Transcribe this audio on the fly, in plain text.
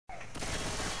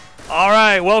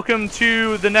Alright, welcome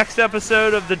to the next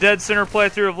episode of the Dead Center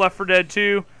playthrough of Left 4 Dead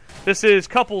 2. This is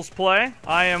Couples Play.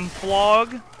 I am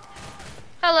Flog.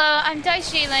 Hello, I'm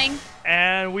Diejeeling.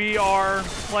 And we are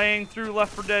playing through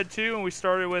Left 4 Dead 2, and we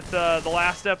started with the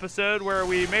last episode where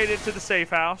we made it to the safe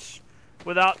house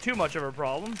without too much of a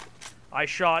problem. I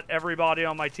shot everybody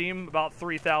on my team about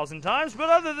 3,000 times, but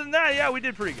other than that, yeah, we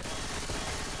did pretty good.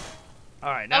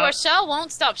 Alright, now... Oh, Rochelle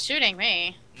won't stop shooting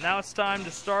me. Now it's time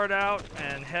to start out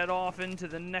and head off into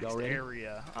the next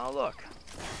area. Oh, look.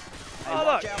 Oh,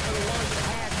 look.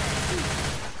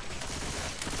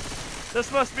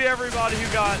 This must be everybody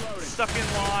who got stuck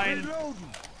in line,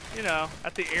 you know,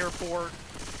 at the airport.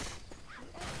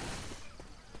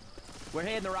 We're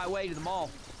heading the right way to the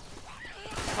mall.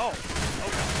 Oh,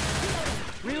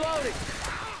 okay. Reloading.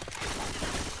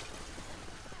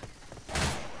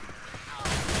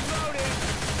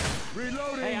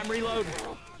 Reloading. Hey, I'm reloading.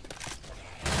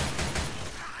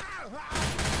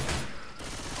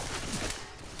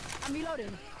 I'm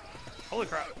reloading. Holy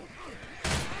crap.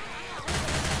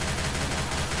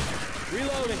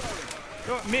 Reloading.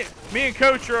 Go, me and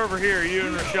Coach are over here. You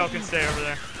and Rochelle can stay over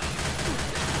there.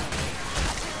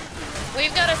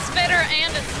 We've got a spitter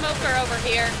and a smoker over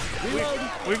here.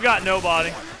 We've got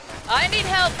nobody. I need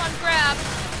help. I'm grabbed.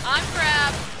 I'm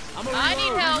grabbed. I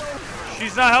need help.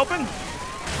 She's not helping?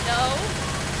 No.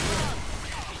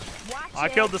 I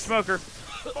killed the smoker.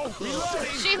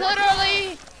 She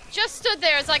literally just stood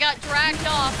there as I got dragged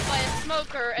off by a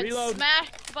smoker and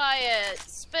smacked by a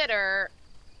spitter.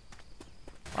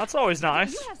 That's always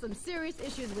nice. You have some serious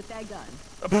issues with that gun.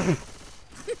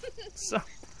 So,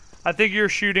 I think you're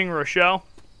shooting Rochelle.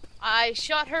 I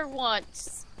shot her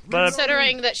once,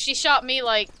 considering that she shot me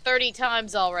like 30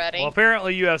 times already. Well,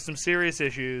 apparently you have some serious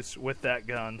issues with that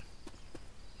gun.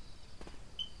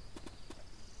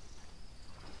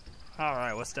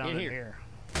 Alright, what's down in here?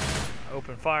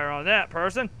 Open fire on that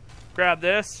person. Grab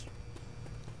this.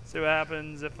 See what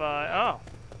happens if I...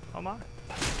 Oh my.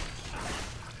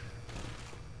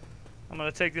 I'm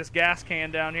going to take this gas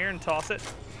can down here and toss it.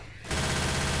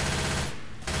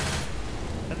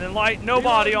 And then light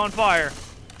nobody on fire.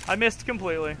 I missed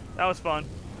completely. That was fun.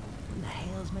 What the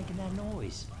hell's making that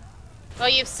noise? Well,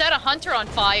 you've set a hunter on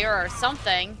fire or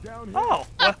something. Oh,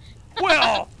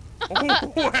 well,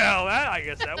 I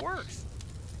guess that works.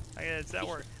 I guess that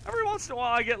works. Every once in a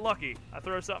while I get lucky. I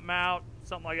throw something out,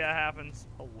 something like that happens.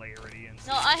 Hilarity and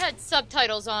No, I had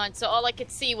subtitles on, so all I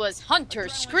could see was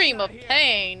Hunter's Scream of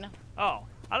Pain. Oh,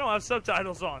 I don't have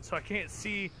subtitles on, so I can't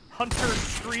see Hunter's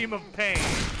Scream of Pain.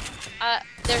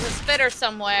 There's a spitter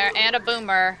somewhere and a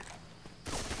boomer.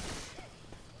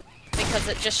 Because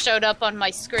it just showed up on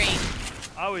my screen.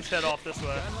 I always head off this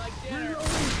way.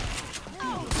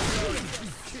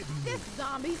 This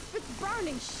zombie spits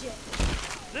burning shit.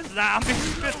 This zombie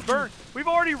spits burn. We've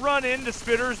already run into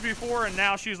spitters before, and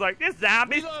now she's like, this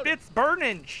zombie spits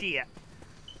burning shit.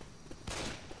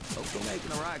 Hope you're making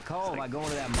the right call by going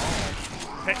to that mall.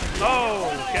 Hey, oh,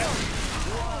 okay.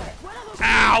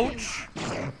 Ouch!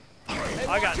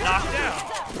 I got knocked down.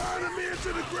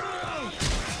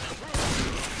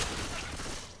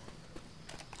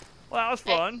 Well, that was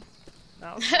fun.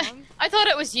 That was fun. I thought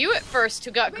it was you at first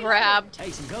who got grabbed.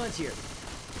 Hey, some guns here.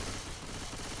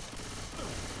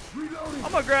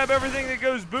 I'm gonna grab everything that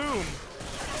goes boom.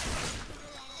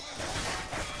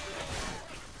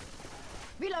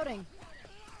 Reloading.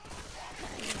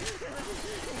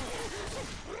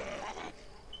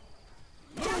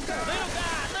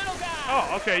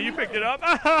 Oh, okay, you picked it up.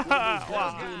 Wow.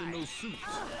 What are you doing?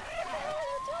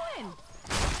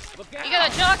 You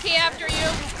got a jockey after you.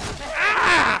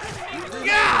 Ah!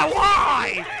 Yeah,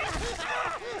 why?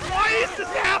 Why is this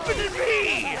happening to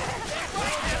me?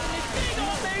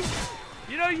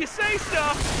 You know, you say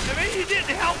stuff, and maybe you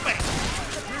didn't help me.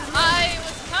 I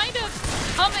was kind of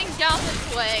coming down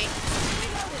this way.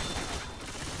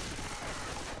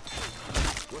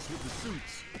 What's with the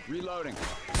suits? Reloading.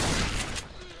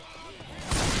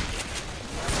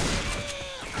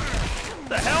 What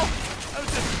the hell? That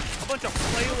was just a bunch of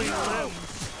flailing limbs.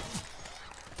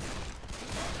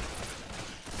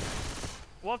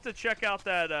 We'll have to check out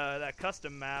that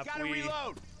custom map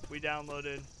we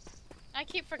downloaded. I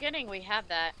keep forgetting we have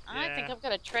that. I Yeah. think I'm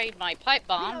gonna trade my pipe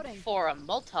bomb Reloading. for a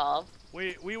Molotov.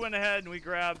 We went ahead and we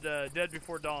grabbed Dead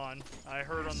Before Dawn. I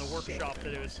heard on the workshop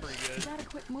that it was pretty You good. gotta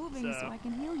quit moving so I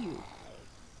can heal you.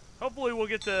 Hopefully we'll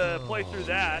get to play through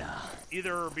that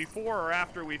either before or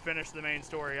after we finish the main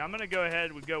story. I'm gonna go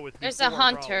ahead and go with There's before, a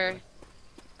hunter. probably.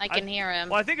 I can hear him.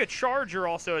 Well, I think a charger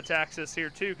also attacks us here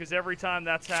too, because every time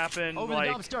that's happened, Over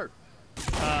like the dumpster.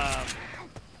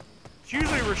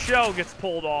 Usually Rochelle gets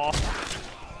pulled off.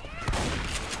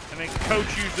 I mean,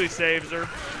 Coach usually saves her.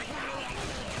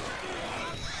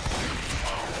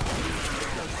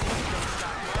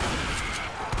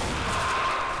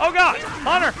 Oh God!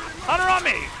 Hunter! Hunter on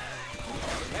me!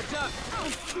 Heads up.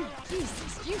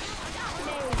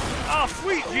 Oh,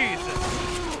 sweet Jesus!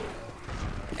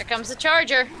 Here comes the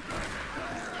charger.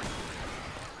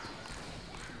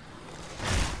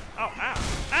 Oh, ow!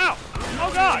 Ow!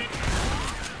 Oh God!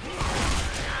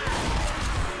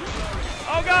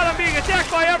 Oh God, I'm being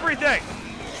attacked by everything!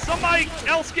 Somebody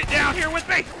else get down here with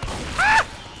me! Ah!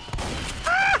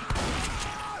 Ah!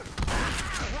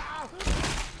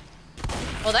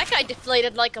 Well, that guy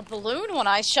deflated like a balloon when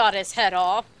I shot his head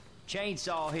off.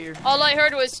 Chainsaw here. All I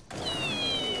heard was...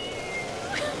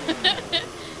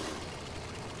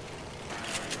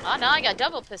 Oh, now I got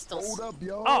double pistols. Hold up,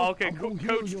 y'all. Oh, okay. I'm gonna heal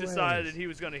Coach your decided ass. he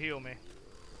was going to heal me.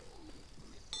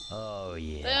 Oh,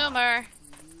 yeah. Boomer.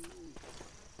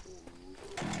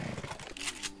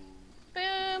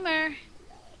 Boomer.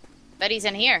 Bet he's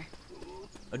in here.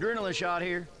 Adrenaline shot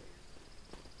here.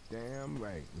 Damn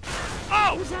right.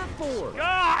 Oh! What's that for?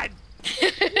 God!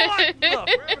 What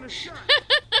the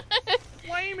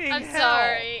flaming I'm hell?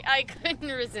 sorry. I couldn't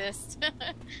resist.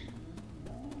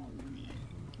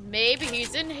 Maybe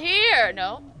he's in here.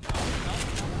 No. No,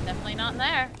 definitely not in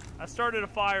there. I started a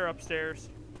fire upstairs.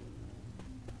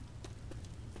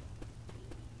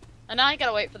 And now I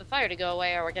gotta wait for the fire to go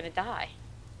away or we're gonna die.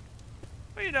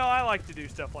 Well, you know, I like to do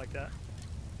stuff like that.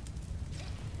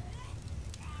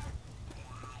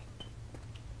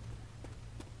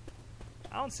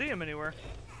 I don't see him anywhere.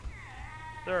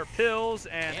 There are pills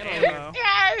and ammo.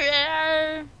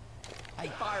 Hey,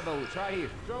 fire bullets right here.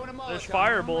 Throwing them all. There's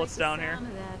fire bullets down here.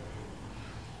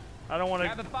 I don't want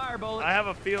Grab a to. fire bullet. I have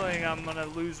a feeling I'm gonna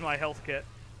lose my health kit.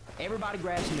 Everybody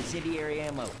grab some incendiary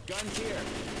ammo. Guns here.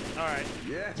 All right.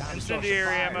 Yes. Time to start some Incendiary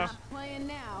fires. ammo. Playing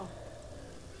now.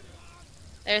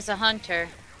 There's a hunter.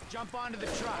 Jump onto the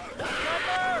truck.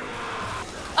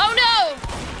 Oh no!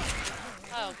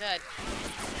 Oh, good.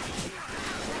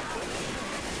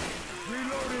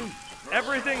 Reloading.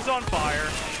 Everything's on fire.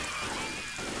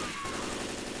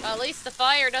 Well, at least the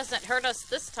fire doesn't hurt us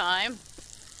this time.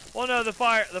 Well, no, the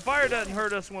fire doesn't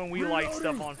hurt us when we light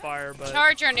stuff on fire, but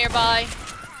Charger nearby.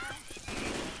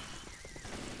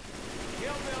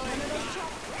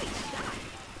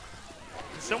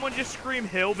 did someone just scream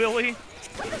hillbilly?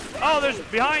 Oh, there's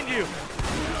behind you.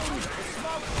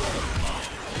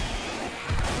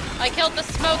 I killed the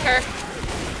smoker.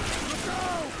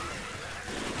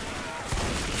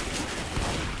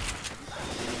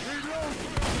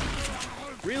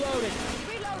 Reloading.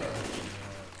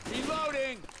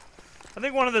 Reloading. I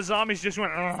think one of the zombies just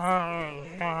went. Oh,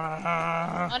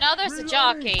 now there's a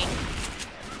jockey.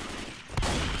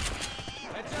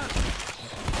 Heads up.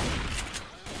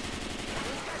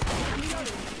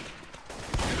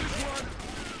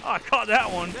 Oh, I caught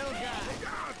that one.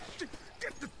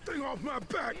 Get the thing off my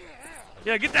back.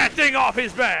 Yeah, get that thing off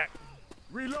his back.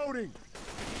 Reloading.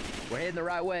 We're heading the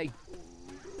right way.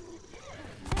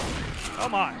 Oh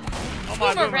my. Oh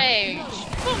my. Boomer Boomer. rage.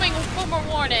 Boomer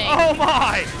warning. Oh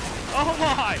my. Oh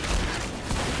my.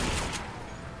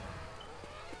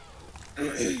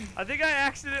 I think I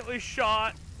accidentally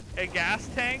shot a gas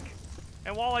tank,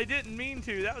 and while I didn't mean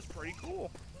to, that was pretty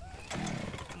cool.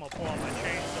 I'm gonna pull out my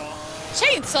chainsaw.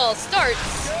 Chainsaw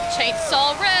starts.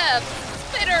 Chainsaw rev.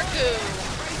 Spitter goo.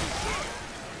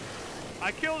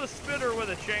 I killed a spitter with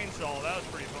a chainsaw. That was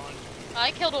pretty fun.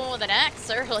 I killed one with an axe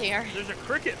earlier. There's a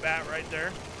cricket bat right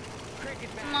there.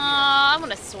 Aw, I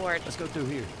want a sword. Let's go through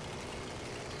here.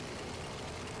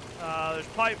 There's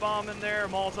pipe bomb in there,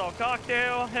 Molotov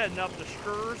cocktail, heading up the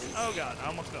skirts. Oh god, I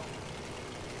almost fell.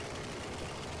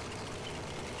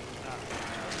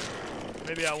 Alright.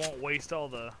 Maybe I won't waste all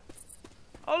the...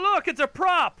 Oh look, it's a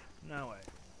prop! No way.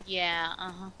 Yeah,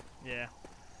 uh-huh. Yeah.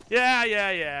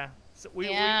 Yeah. So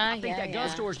Yeah, I think that gun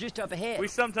store's just up ahead. we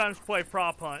sometimes play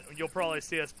prop hunt. You'll probably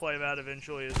see us play that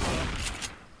eventually as well.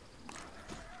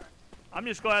 I'm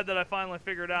just glad that I finally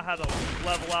figured out how to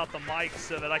level out the mic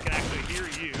so that I can actually hear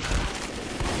you.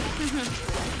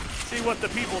 See, what the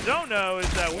people don't know is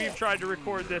that we've tried to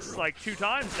record this like 2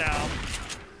 times now.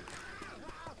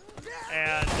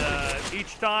 And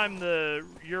each time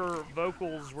your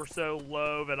vocals were so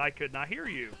low that I could not hear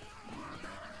you.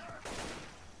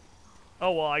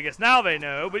 Oh, well, I guess now they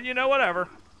know, but you know, whatever.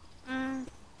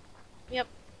 Yep.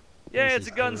 Yeah, it's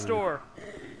a gun store.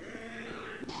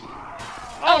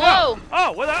 Oh, no. whoa!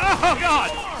 Oh, oh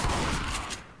god!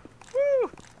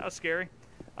 Woo! That was scary.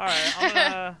 Alright,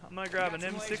 I'm gonna grab an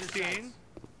M16.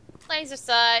 Laser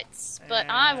sights, but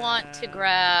I want to And-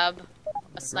 grab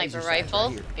a sniper Laser sights rifle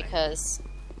right here. because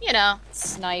You know,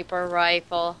 sniper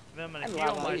rifle. I'm gonna Wait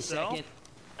heal a myself. second.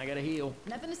 I gotta heal.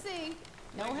 Nothing to see.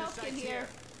 No health kit here.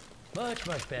 Much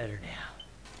better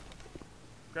now.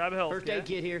 Grab a health First aid kit.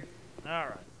 kit here. All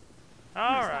right.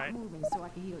 All Stop right. moving so I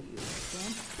can heal you.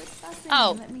 Stand stick by thing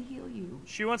Oh. and let me heal you.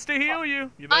 She wants to heal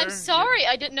you. You better, I'm sorry,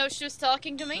 I didn't know she was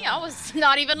talking to me. I was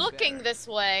not even looking this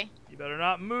way. You better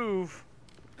not move.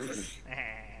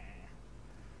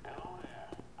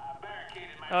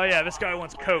 Oh yeah, this guy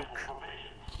wants Coke.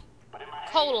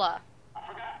 Cola.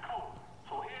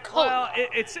 Well,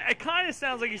 it kind of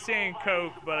sounds like he's saying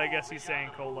Coke, but I guess he's saying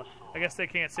cola. I guess they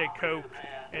can't say Coke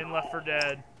in Left 4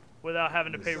 Dead without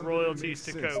having to pay royalties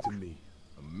to Coke.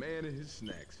 A man and his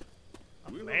snacks.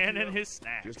 A man and his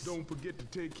snacks. Just don't forget to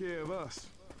take care of us.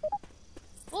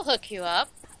 We'll hook you up.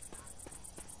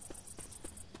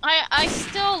 I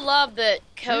still love that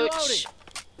Coach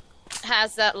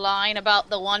has that line about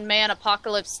the one-man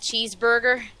apocalypse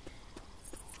cheeseburger.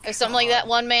 Or something like that,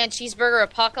 one-man cheeseburger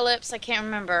apocalypse. I can't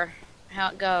remember how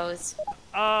it goes.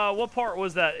 What part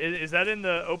was that? Is that in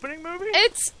the opening movie?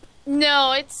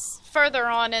 No, it's further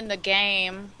on in the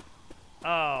game.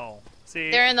 Oh,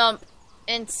 see. They're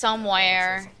in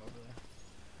somewhere.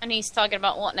 And he's talking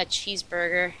about wanting a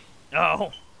cheeseburger.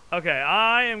 Oh, okay.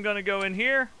 I am gonna go in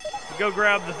here and go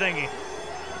grab the thingy.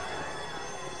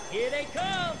 Here they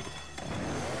come.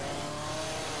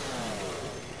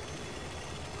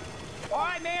 All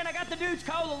right, man. I got the dude's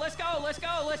cola. Let's go. Let's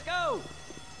go. Let's go.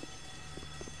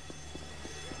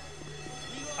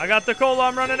 I got the cola.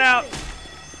 I'm running out.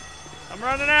 I'm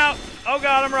running out. Oh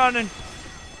God, I'm running.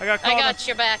 I got caught. I got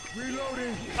your back.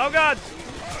 Reloading. Oh God.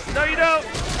 No, you don't.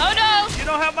 Oh no! You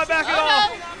don't have my back at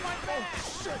Oh all.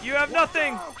 no! You have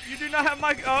nothing. You do not have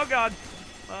my. Oh God.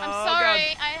 I'm Oh,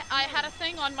 sorry. God. I had a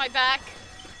thing on my back.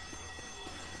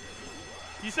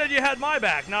 You said you had my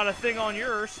back, not a thing on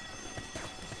yours.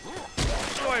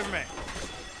 Get away from me.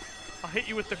 I'll hit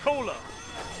you with the cola.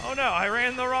 Oh no, I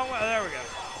ran the wrong way. There we go.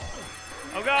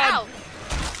 Oh God. Ow!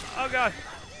 Oh God.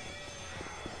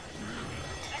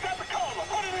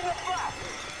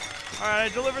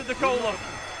 Alright, I delivered the cola.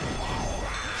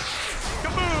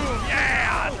 Kaboom!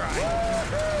 Yeah, that's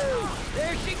right.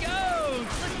 There she goes.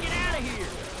 Let's get out of here.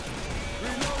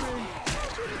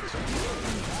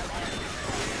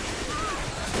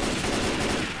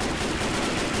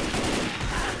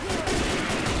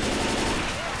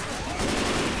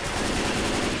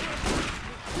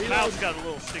 Mouse got a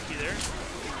little sticky there.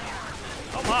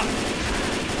 Oh my.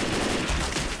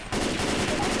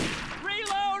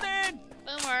 Reloading.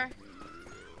 Boomer.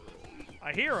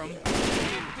 I hear him.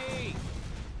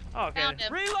 Oh, okay. Found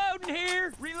him. Reloading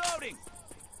here. Reloading.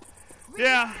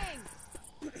 Yeah.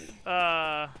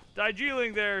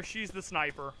 Diejeeling there, she's the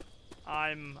sniper.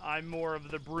 I'm more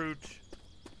of the brute,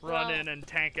 run in and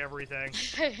tank everything.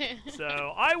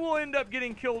 So I will end up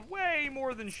getting killed way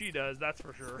more than she does, that's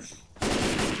for sure.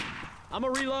 I'm a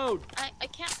reload. I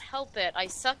can't help it. I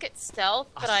suck at stealth,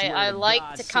 but I swear I to like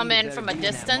God, to see come you in better from a be in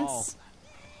that distance.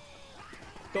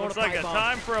 Throwing Looks a like pipe a bomb.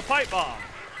 time for a pipe bomb.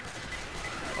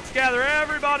 Let's gather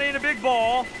everybody in a big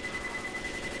ball.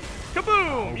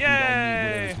 Kaboom!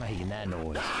 Yay! Making that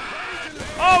noise.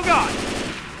 Oh God!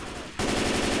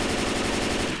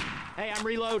 Hey, I'm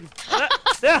reloading.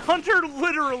 That hunter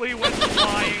literally went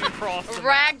flying across the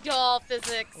map. Ragdoll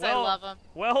physics. I love them.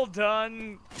 Well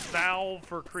done, Valve,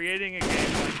 for creating a game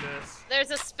like this.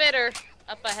 There's a spitter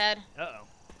up ahead. Uh-oh.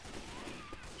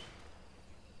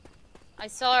 I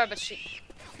saw her, but she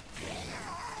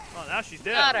Oh, now she's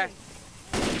dead. got her.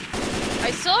 I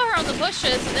saw her on the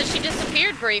bushes, and then she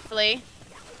disappeared briefly.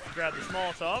 Grab the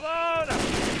small top. Oh, no.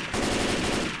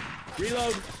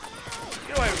 Reload.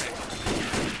 Get away from me.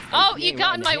 Oh, You you ain't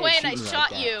got in right my in the way, head and I shooting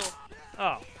shot like that. you.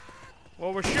 Oh.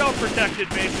 Well, we're shell protected,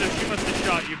 me, so she must have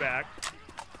shot you back.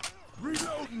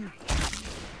 Reloading.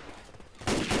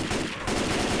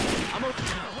 I'm a.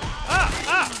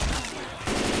 Ah!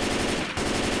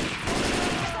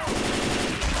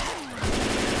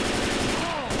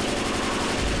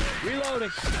 Reloading.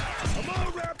 I'm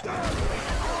all wrapped up.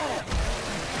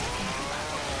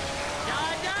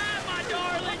 Die, my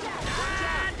darling.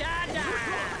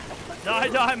 Die.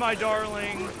 Die, my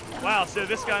darling. Wow, so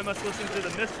this guy must listen to the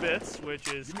Misfits,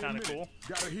 which is Give me a kind of minute. cool.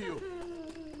 Gotta heal.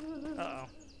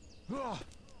 Uh-oh.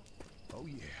 Oh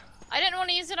yeah. I didn't want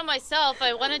to use it on myself.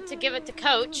 I wanted to give it to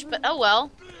Coach, but oh well.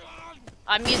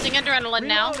 I'm using adrenaline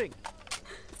now. Reloading.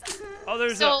 Oh,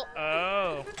 there's So-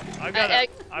 Oh. I've got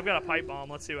a pipe bomb.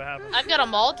 Let's see what happens. I've got a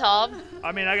Molotov.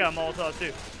 I mean, I got a Molotov,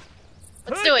 too.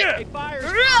 Let's do it. Hey, fire. Rah!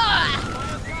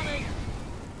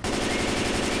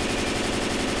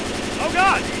 Oh,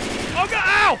 God! Oh, God!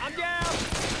 Ow! I'm down.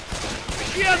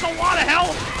 She has a lot of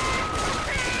health!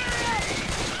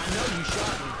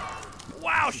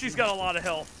 Oh, she's got a lot of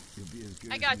health. You'll be as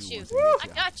good I as got you you. want to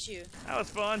I be. got you. That was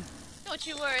fun. Don't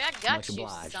you worry, I got Much you,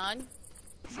 obliged. son.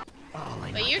 Oh,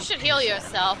 But you should heal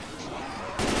yourself.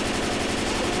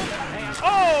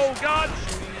 Oh, God.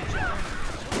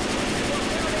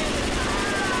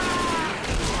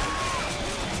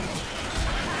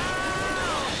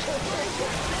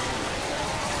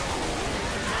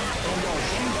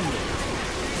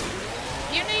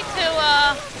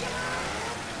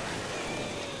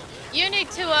 You need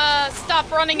to, stop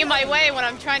running in my way when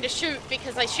I'm trying to shoot,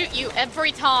 because I shoot you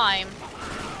every time.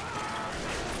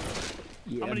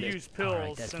 Yeah, I'm gonna but- use all right,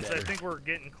 pills that's since I better. think we're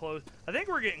getting close. I think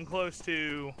we're getting close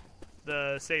to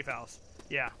the safe house.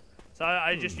 Yeah. So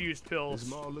I just used Does pills.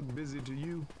 the mall look busy to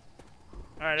you?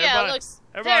 All right, Yeah, everybody, it looks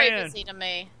everybody very in. busy to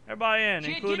me. Everybody in, Can't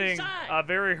get including inside.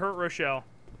 very hurt Rochelle.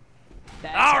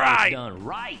 That's All how it's right. done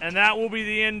right. And that will be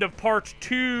the end of part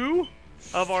 2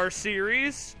 of our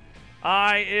series.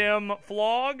 I am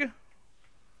Flog,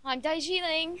 I'm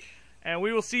Diejeeling. and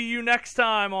we will see you next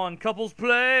time on Couples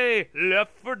Play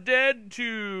Left 4 Dead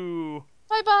 2.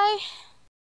 Bye-bye.